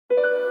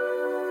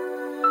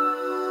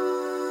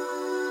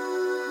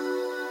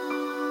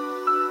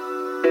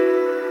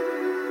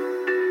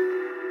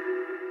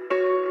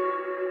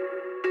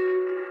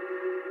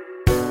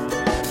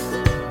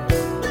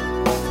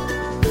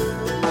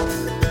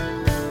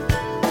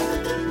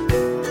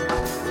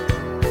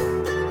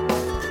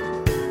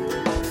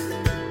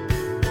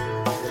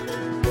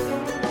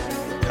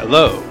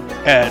Hello,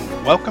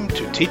 and welcome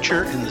to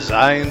Teacher in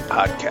Zion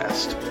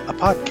Podcast, a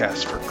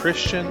podcast for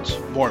Christians,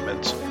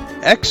 Mormons,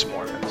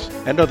 ex-Mormons,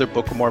 and other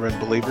Book of Mormon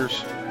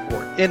believers,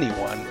 or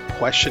anyone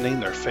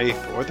questioning their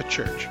faith or the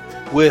church,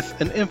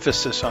 with an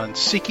emphasis on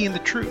seeking the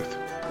truth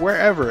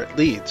wherever it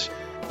leads,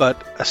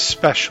 but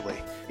especially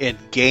in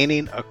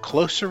gaining a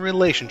closer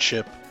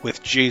relationship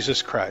with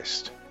Jesus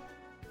Christ.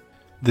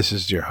 This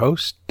is your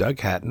host,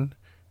 Doug Hatton,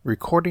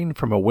 recording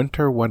from a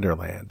winter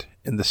wonderland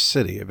in the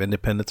city of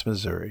Independence,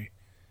 Missouri.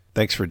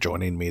 Thanks for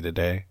joining me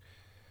today.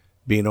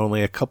 Being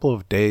only a couple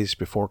of days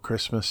before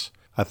Christmas,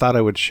 I thought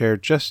I would share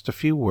just a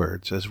few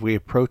words as we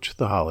approach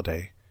the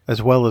holiday,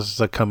 as well as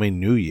the coming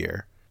New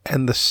Year,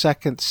 and the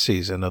second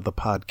season of the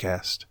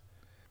podcast.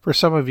 For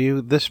some of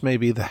you, this may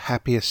be the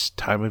happiest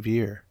time of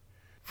year.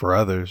 For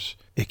others,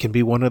 it can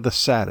be one of the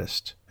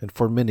saddest, and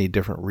for many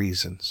different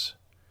reasons.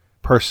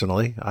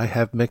 Personally, I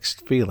have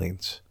mixed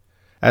feelings.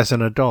 As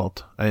an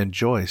adult, I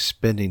enjoy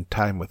spending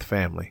time with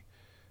family,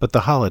 but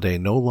the holiday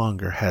no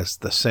longer has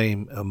the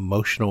same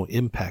emotional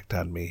impact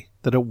on me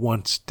that it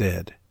once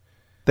did.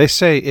 They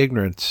say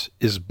ignorance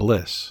is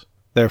bliss.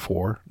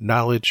 Therefore,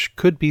 knowledge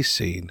could be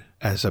seen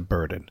as a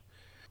burden.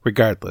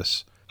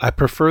 Regardless, I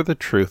prefer the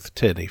truth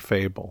to any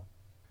fable.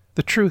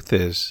 The truth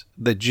is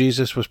that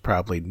Jesus was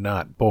probably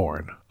not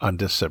born on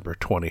December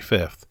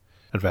 25th.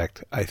 In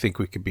fact, I think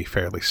we can be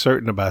fairly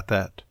certain about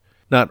that.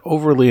 Not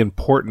overly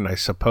important, I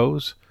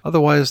suppose.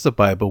 Otherwise, the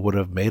Bible would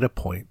have made a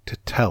point to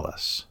tell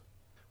us.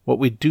 What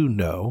we do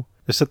know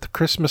is that the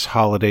Christmas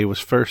holiday was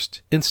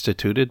first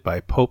instituted by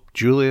Pope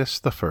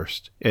Julius I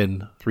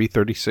in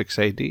 336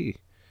 AD.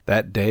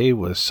 That day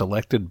was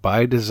selected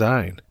by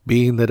design,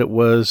 being that it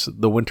was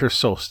the winter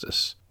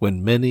solstice,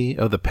 when many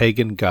of the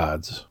pagan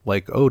gods,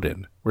 like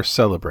Odin, were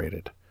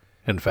celebrated.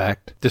 In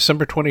fact,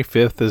 December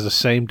 25th is the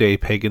same day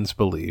pagans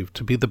believe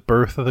to be the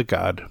birth of the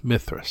god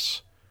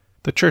Mithras.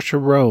 The Church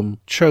of Rome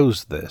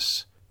chose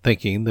this,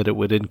 thinking that it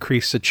would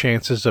increase the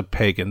chances of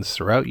pagans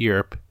throughout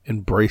Europe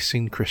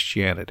embracing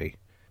Christianity.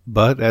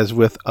 But as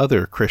with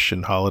other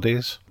Christian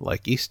holidays,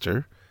 like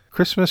Easter,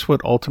 Christmas would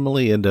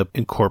ultimately end up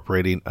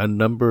incorporating a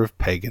number of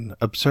pagan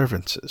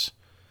observances.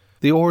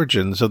 The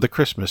origins of the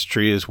Christmas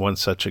tree is one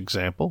such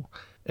example,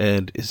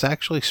 and is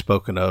actually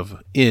spoken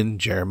of in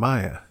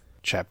Jeremiah.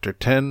 Chapter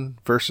 10,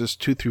 verses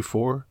 2 through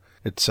 4,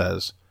 it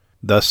says,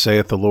 "Thus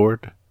saith the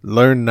Lord,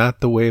 learn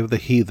not the way of the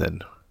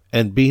heathen,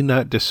 and be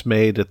not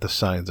dismayed at the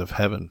signs of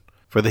heaven.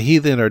 For the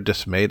heathen are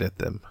dismayed at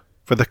them.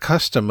 For the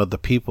custom of the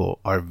people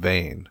are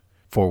vain.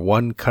 For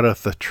one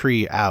cutteth the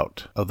tree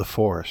out of the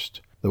forest,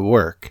 the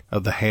work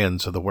of the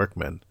hands of the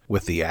workmen,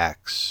 with the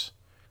axe.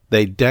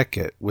 They deck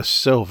it with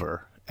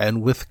silver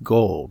and with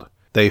gold.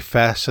 They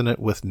fasten it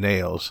with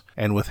nails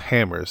and with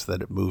hammers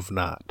that it move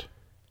not."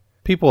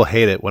 People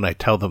hate it when I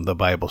tell them the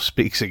Bible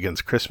speaks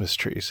against Christmas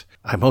trees.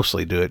 I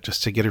mostly do it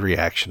just to get a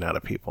reaction out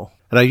of people.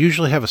 And I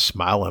usually have a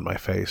smile on my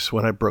face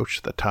when I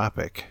broach the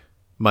topic.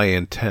 My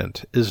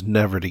intent is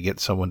never to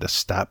get someone to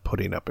stop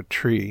putting up a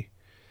tree.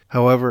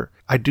 However,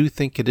 I do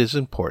think it is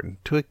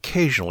important to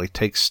occasionally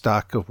take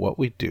stock of what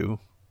we do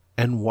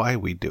and why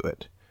we do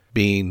it,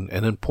 being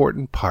an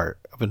important part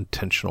of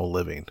intentional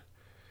living.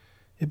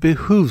 It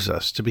behooves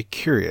us to be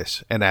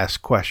curious and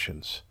ask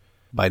questions.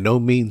 By no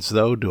means,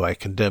 though, do I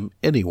condemn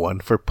anyone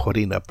for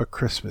putting up a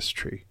Christmas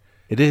tree.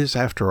 It is,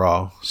 after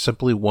all,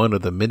 simply one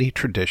of the many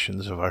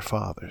traditions of our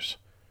fathers.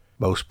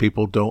 Most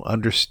people don't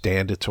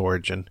understand its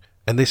origin,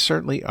 and they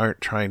certainly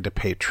aren't trying to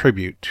pay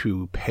tribute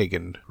to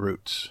pagan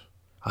roots.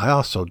 I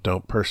also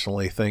don't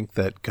personally think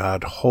that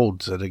God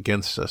holds it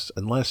against us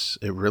unless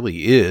it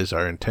really is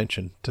our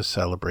intention to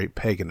celebrate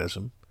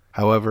paganism.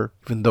 However,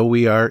 even though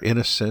we are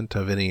innocent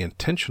of any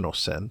intentional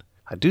sin,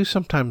 I do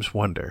sometimes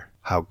wonder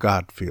how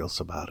God feels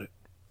about it.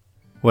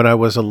 When I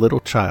was a little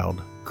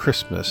child,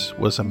 Christmas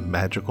was a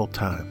magical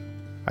time.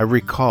 I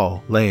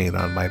recall laying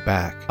on my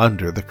back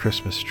under the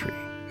Christmas tree,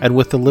 and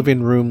with the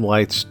living room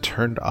lights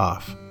turned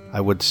off,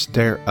 I would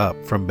stare up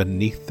from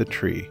beneath the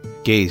tree,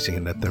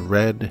 gazing at the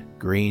red,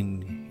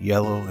 green,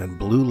 yellow, and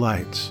blue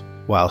lights,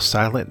 while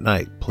Silent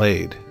Night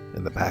played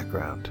in the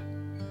background.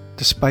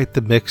 Despite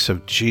the mix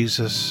of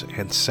Jesus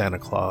and Santa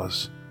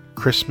Claus,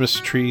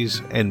 Christmas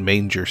trees and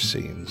manger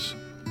scenes,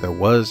 there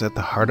was at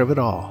the heart of it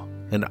all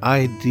an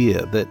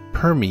idea that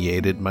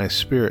permeated my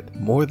spirit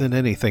more than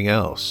anything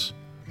else,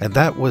 and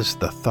that was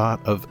the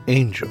thought of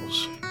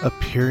angels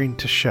appearing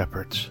to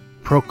shepherds,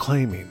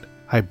 proclaiming,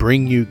 "I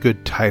bring you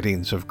good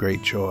tidings of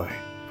great joy,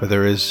 for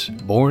there is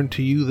born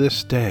to you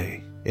this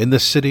day, in the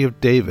city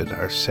of David,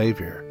 our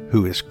Savior,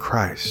 who is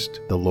Christ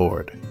the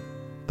Lord."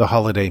 The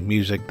holiday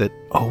music that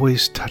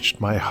always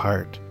touched my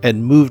heart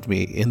and moved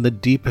me in the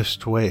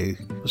deepest way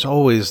was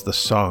always the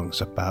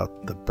songs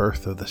about the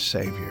birth of the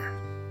Savior.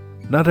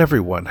 Not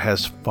everyone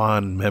has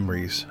fond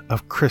memories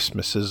of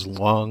Christmases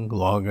long,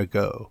 long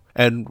ago,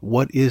 and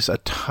what is a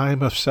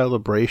time of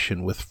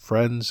celebration with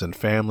friends and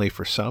family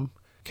for some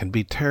can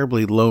be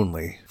terribly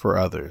lonely for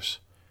others.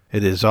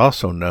 It is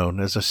also known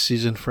as a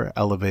season for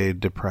elevated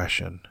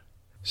depression.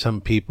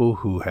 Some people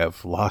who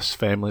have lost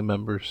family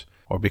members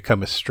or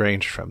become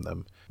estranged from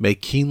them may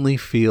keenly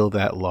feel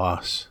that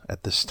loss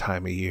at this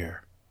time of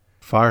year.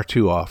 Far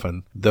too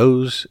often,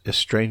 those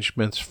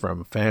estrangements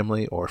from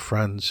family or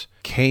friends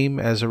came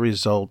as a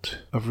result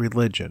of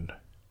religion.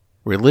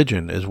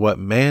 Religion is what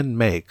man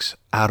makes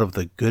out of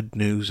the good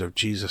news of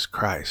Jesus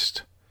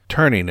Christ,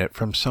 turning it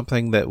from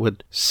something that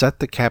would set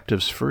the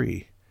captives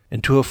free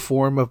into a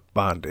form of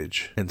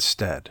bondage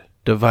instead,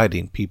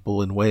 dividing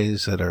people in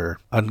ways that are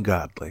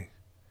ungodly.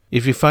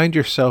 If you find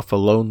yourself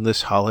alone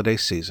this holiday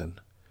season,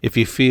 if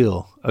you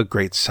feel a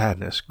great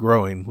sadness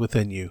growing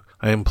within you,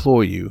 I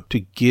implore you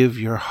to give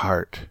your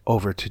heart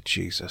over to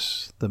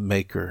Jesus, the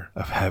maker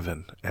of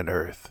heaven and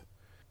earth.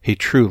 He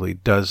truly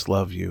does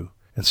love you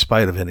in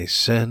spite of any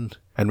sin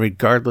and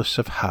regardless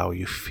of how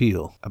you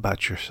feel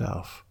about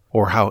yourself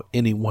or how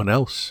anyone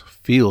else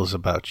feels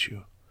about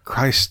you.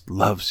 Christ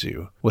loves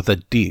you with a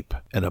deep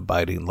and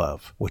abiding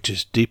love, which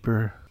is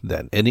deeper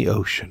than any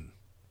ocean.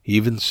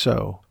 Even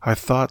so, our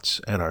thoughts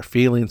and our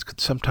feelings can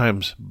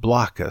sometimes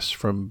block us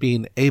from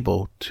being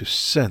able to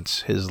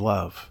sense His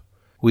love.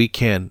 We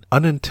can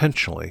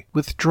unintentionally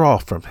withdraw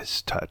from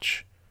His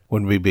touch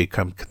when we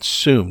become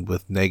consumed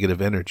with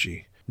negative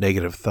energy,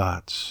 negative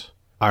thoughts.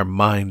 Our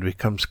mind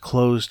becomes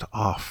closed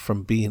off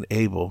from being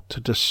able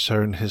to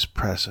discern His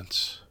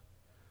presence.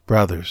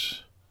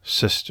 Brothers,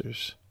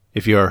 sisters,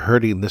 if you are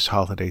hurting this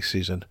holiday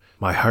season,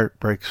 my heart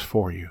breaks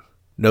for you.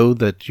 Know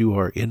that you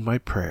are in my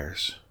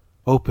prayers.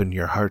 Open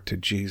your heart to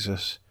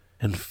Jesus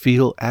and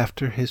feel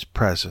after His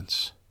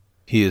presence.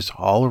 He is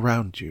all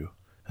around you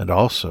and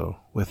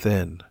also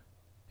within.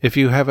 If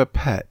you have a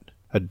pet,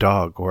 a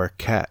dog or a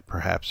cat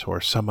perhaps,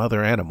 or some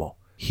other animal,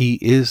 He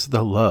is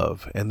the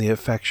love and the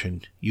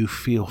affection you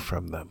feel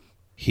from them.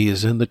 He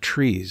is in the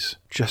trees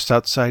just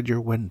outside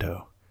your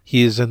window.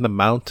 He is in the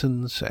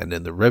mountains and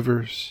in the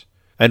rivers,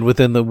 and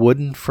within the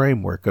wooden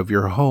framework of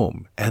your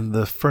home and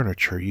the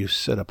furniture you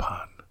sit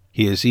upon.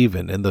 He is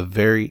even in the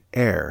very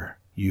air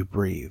you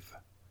breathe.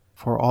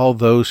 For all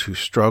those who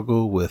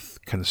struggle with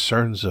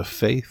concerns of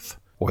faith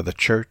or the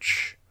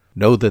church,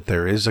 know that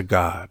there is a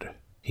God.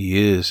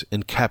 He is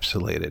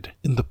encapsulated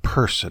in the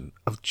person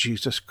of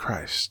Jesus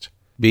Christ,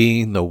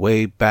 being the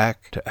way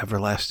back to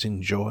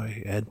everlasting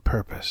joy and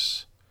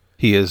purpose.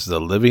 He is the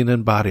living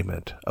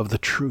embodiment of the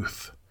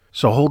truth,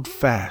 so hold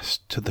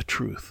fast to the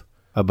truth,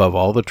 above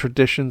all the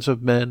traditions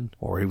of men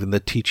or even the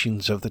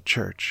teachings of the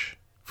church,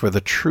 for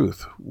the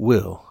truth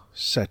will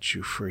set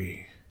you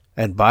free.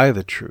 And by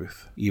the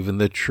truth, even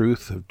the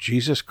truth of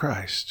Jesus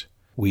Christ,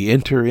 we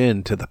enter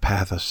into the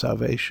path of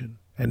salvation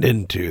and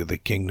into the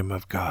kingdom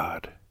of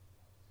God.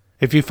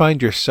 If you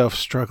find yourself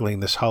struggling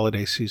this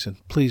holiday season,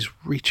 please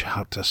reach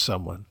out to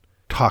someone.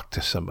 Talk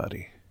to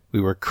somebody.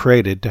 We were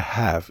created to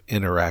have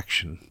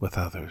interaction with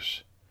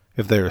others.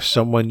 If there is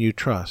someone you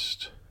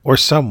trust, or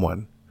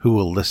someone who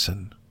will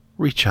listen,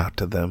 reach out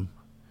to them.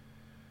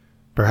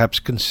 Perhaps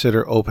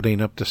consider opening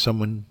up to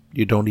someone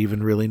you don't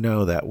even really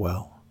know that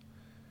well.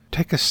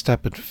 Take a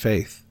step in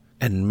faith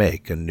and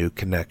make a new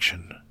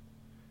connection.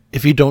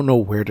 If you don't know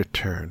where to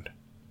turn,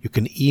 you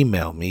can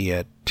email me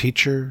at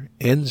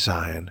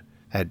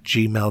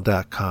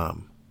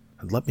teacherinzion@gmail.com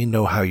and let me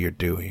know how you're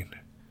doing.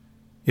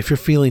 If you're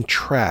feeling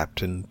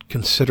trapped and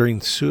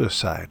considering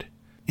suicide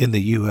in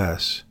the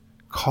U.S.,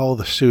 call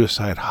the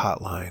suicide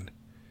hotline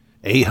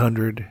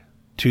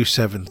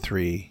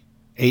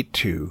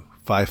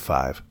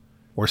 800-273-8255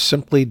 or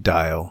simply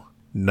dial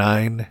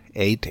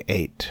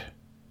 988.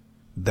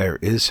 There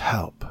is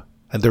help,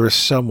 and there is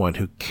someone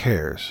who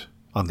cares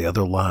on the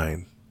other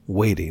line,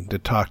 waiting to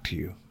talk to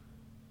you.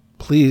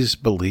 Please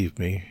believe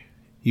me,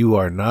 you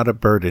are not a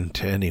burden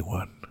to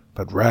anyone,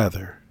 but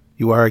rather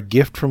you are a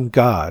gift from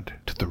God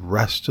to the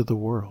rest of the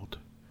world,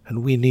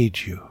 and we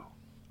need you.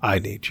 I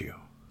need you.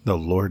 The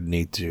Lord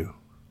needs you.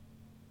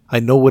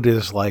 I know what it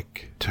is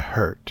like to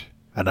hurt,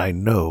 and I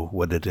know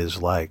what it is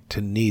like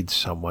to need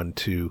someone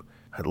to,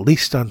 at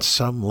least on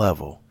some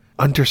level,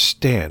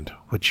 understand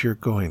what you're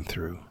going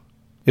through.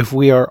 If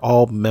we are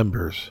all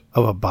members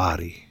of a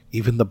body,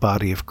 even the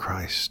body of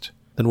Christ,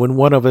 then when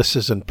one of us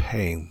is in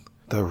pain,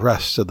 the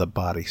rest of the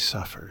body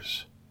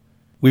suffers.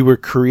 We were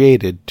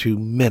created to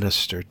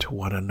minister to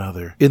one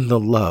another in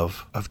the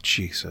love of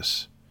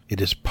Jesus.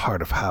 It is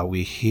part of how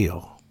we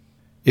heal.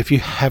 If you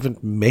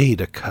haven't made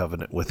a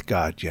covenant with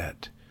God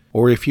yet,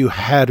 or if you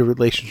had a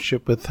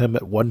relationship with Him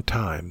at one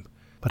time,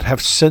 but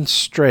have since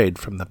strayed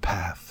from the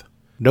path,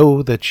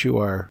 know that you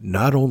are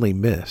not only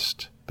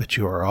missed, but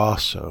you are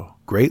also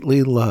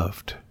greatly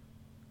loved.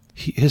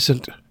 He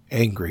isn't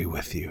angry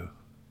with you.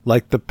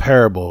 Like the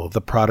parable of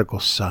the prodigal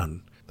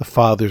son, the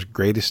father's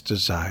greatest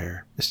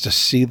desire is to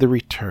see the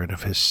return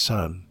of his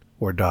son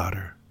or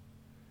daughter.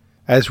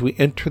 As we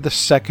enter the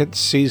second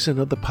season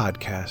of the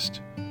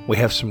podcast, we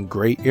have some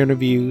great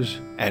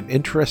interviews and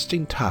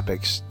interesting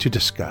topics to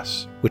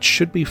discuss, which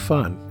should be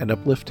fun and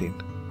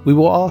uplifting. We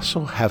will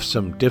also have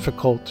some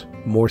difficult,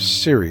 more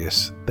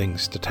serious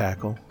things to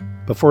tackle.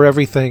 But for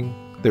everything,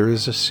 there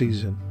is a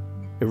season.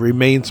 It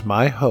remains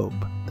my hope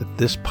that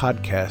this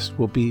podcast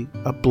will be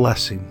a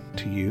blessing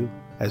to you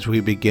as we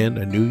begin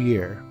a new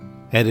year.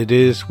 And it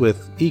is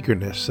with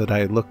eagerness that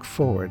I look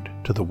forward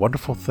to the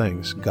wonderful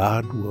things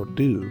God will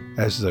do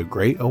as the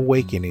great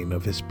awakening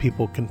of His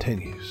people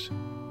continues.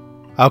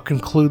 I'll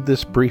conclude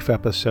this brief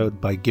episode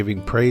by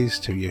giving praise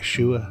to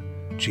Yeshua,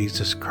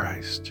 Jesus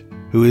Christ,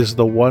 who is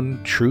the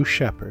one true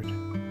shepherd.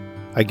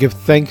 I give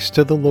thanks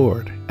to the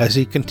Lord as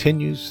He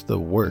continues the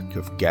work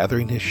of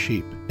gathering His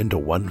sheep into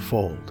one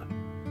fold.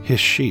 His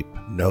sheep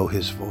know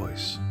His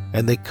voice,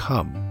 and they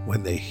come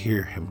when they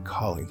hear Him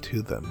calling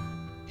to them.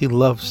 He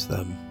loves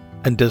them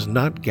and does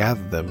not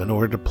gather them in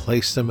order to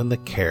place them in the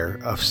care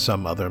of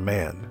some other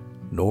man,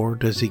 nor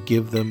does He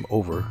give them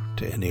over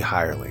to any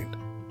hireling.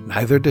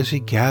 Neither does He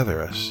gather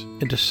us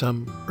into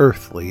some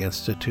earthly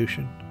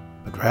institution,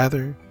 but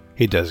rather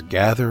He does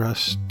gather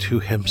us to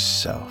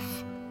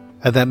Himself.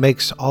 And that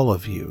makes all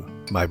of you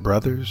my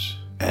brothers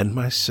and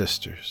my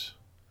sisters.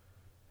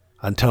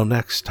 Until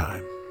next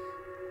time,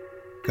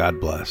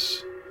 God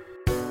bless.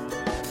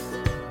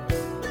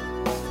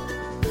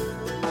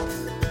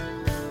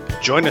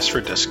 Join us for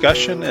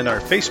discussion in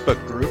our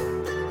Facebook group,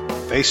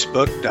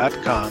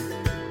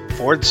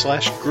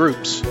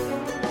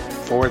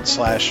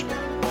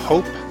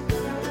 facebook.com/groups/Hope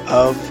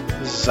of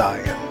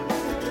Zion.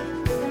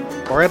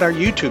 Or at our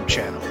YouTube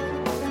channel,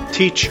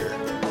 Teacher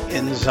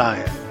in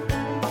Zion.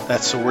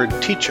 That's the word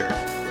teacher,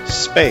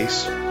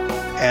 space,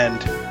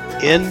 and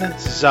in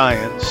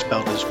Zion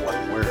spelled as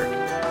one word.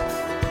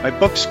 My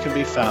books can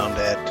be found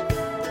at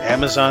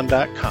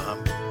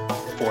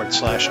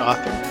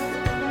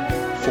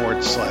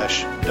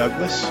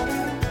amazon.com/author/Douglas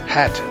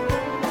Hatton.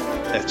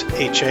 That's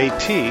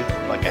H-A-T,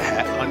 like a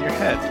hat on your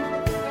head.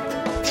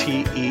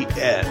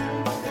 T-E-N,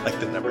 like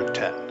the number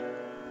 10.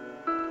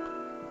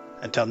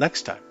 Until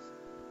next time.